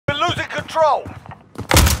control.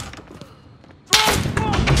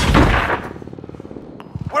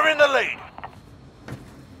 We're in the lead.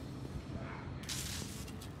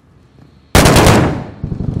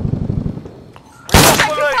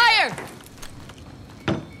 Taking fire!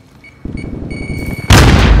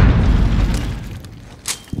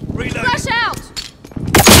 Reload. Flash out!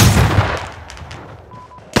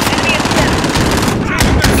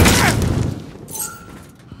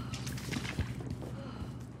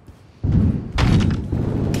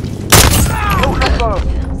 Kill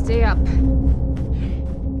confirmed. Stay up.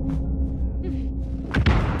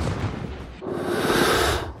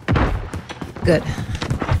 Good.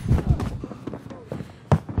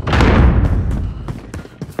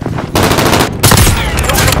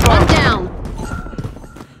 One down.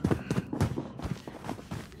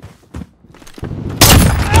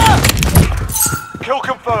 Kill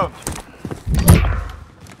confirmed.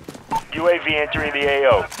 UAV entering the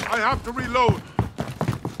AO. I have to reload.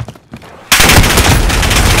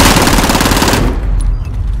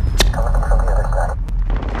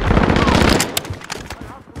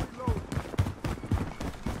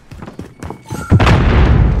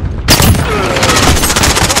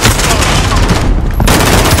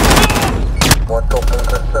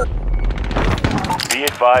 Be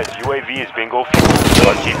advised, UAV is bingo fuel.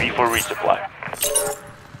 RTB for resupply.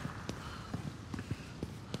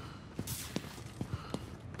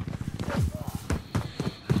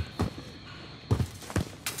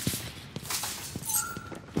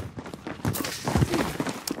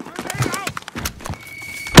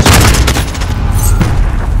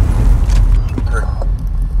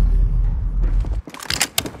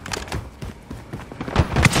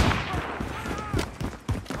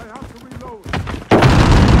 I have to reload.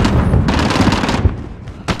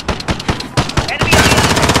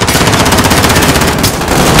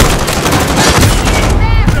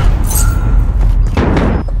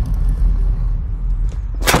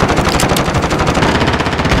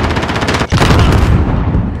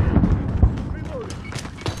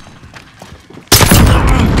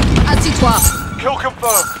 Assis-toi. Kill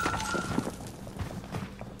confirmed.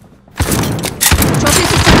 Trophy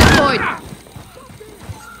system deployed.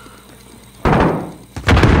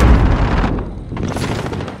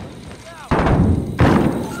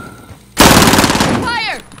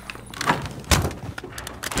 Fire!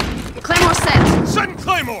 Claymore set. Send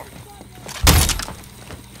Claymore!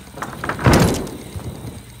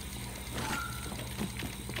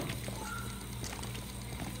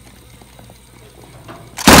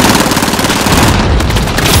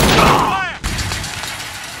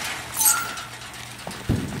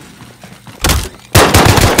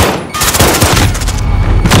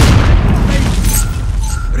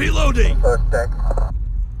 Reloading!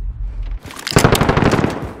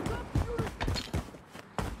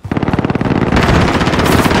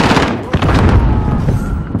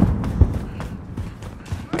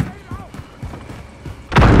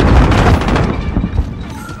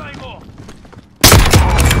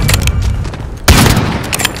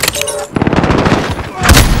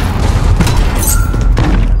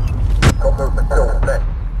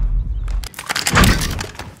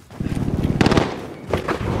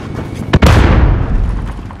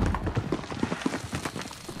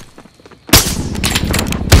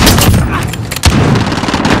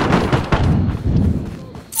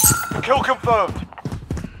 Kill confirmed.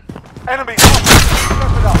 Enemy up.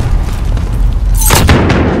 Step it up.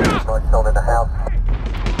 in the house.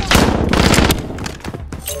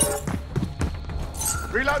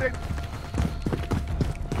 Reloading.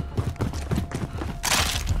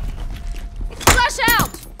 Flash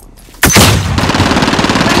out!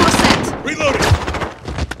 Claymore set. Reloading.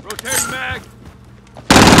 Rotating mag.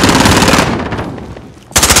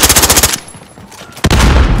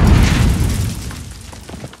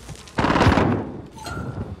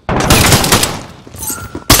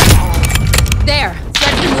 There.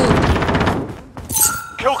 Set to move.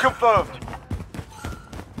 Kill confirmed.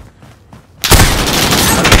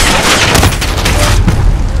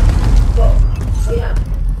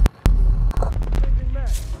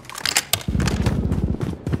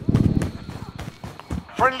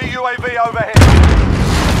 Friendly UAV overhead.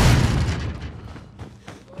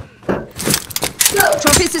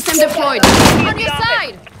 Trophy system deployed. On your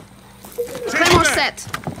side! Claymore set.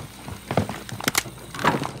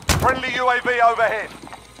 Friendly UAV overhead.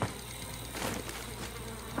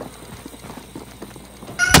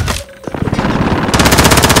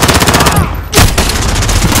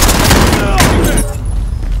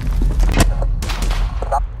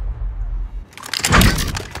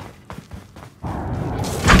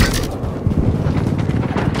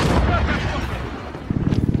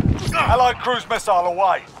 Allied cruise missile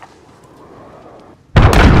away.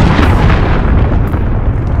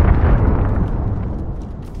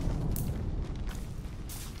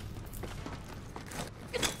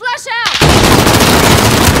 Flash out!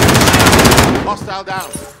 Hostile down.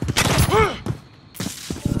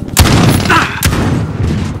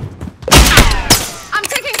 I'm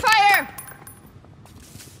taking fire!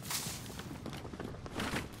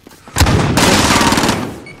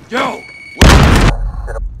 Yo!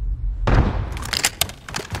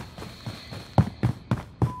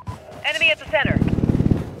 Enemy at the center.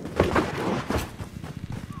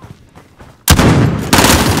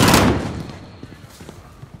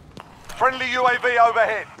 Friendly UAV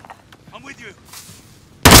overhead. I'm with you.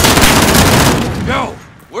 Yo!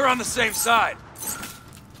 We're on the same side.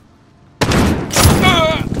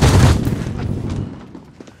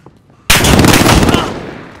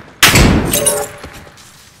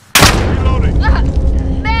 Reloading.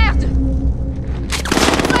 Merde!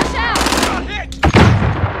 Flash out!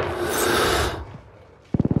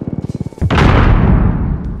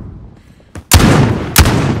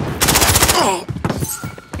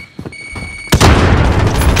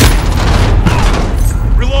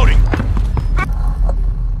 Reloading.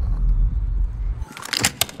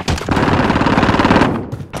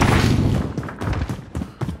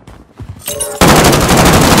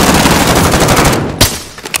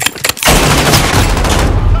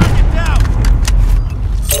 Target down.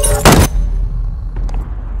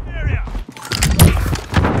 Area.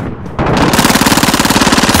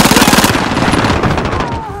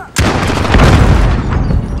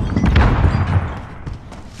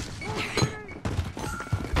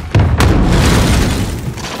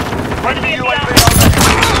 Friendly Enemy UAV at the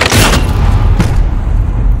overhead.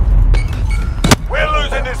 We're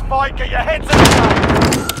losing this fight. Get your heads in the game.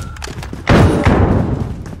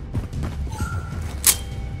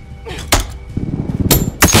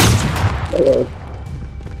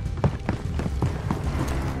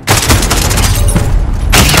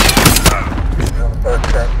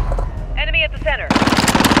 Enemy at the center.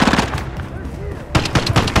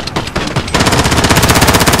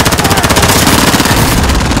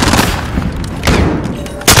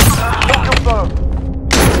 Kill confirmed.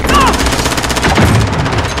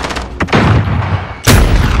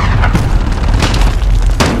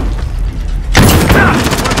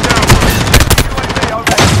 UAV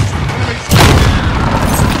overhead.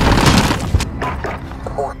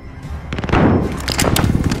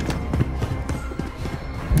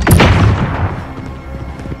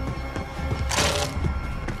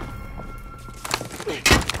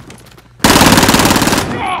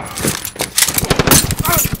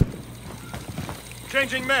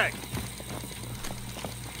 Changing mag.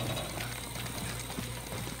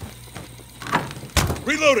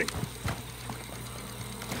 Reloading.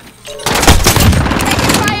 Taking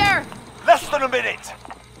fire! Less than a minute.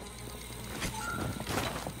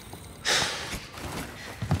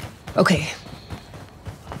 Okay.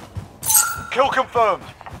 Kill confirmed.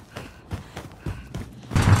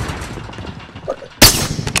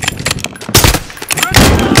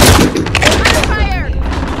 Under fire!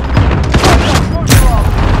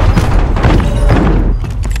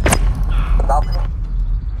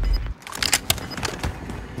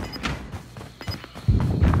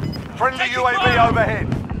 Friendly UAV overhead.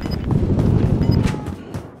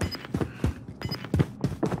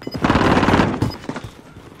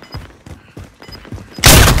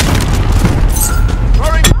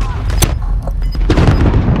 Throwing.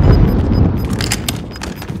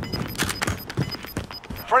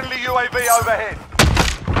 Friendly UAV overhead.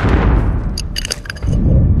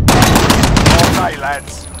 Okay,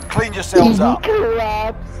 lads. Clean yourselves up.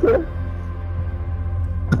 Collapse.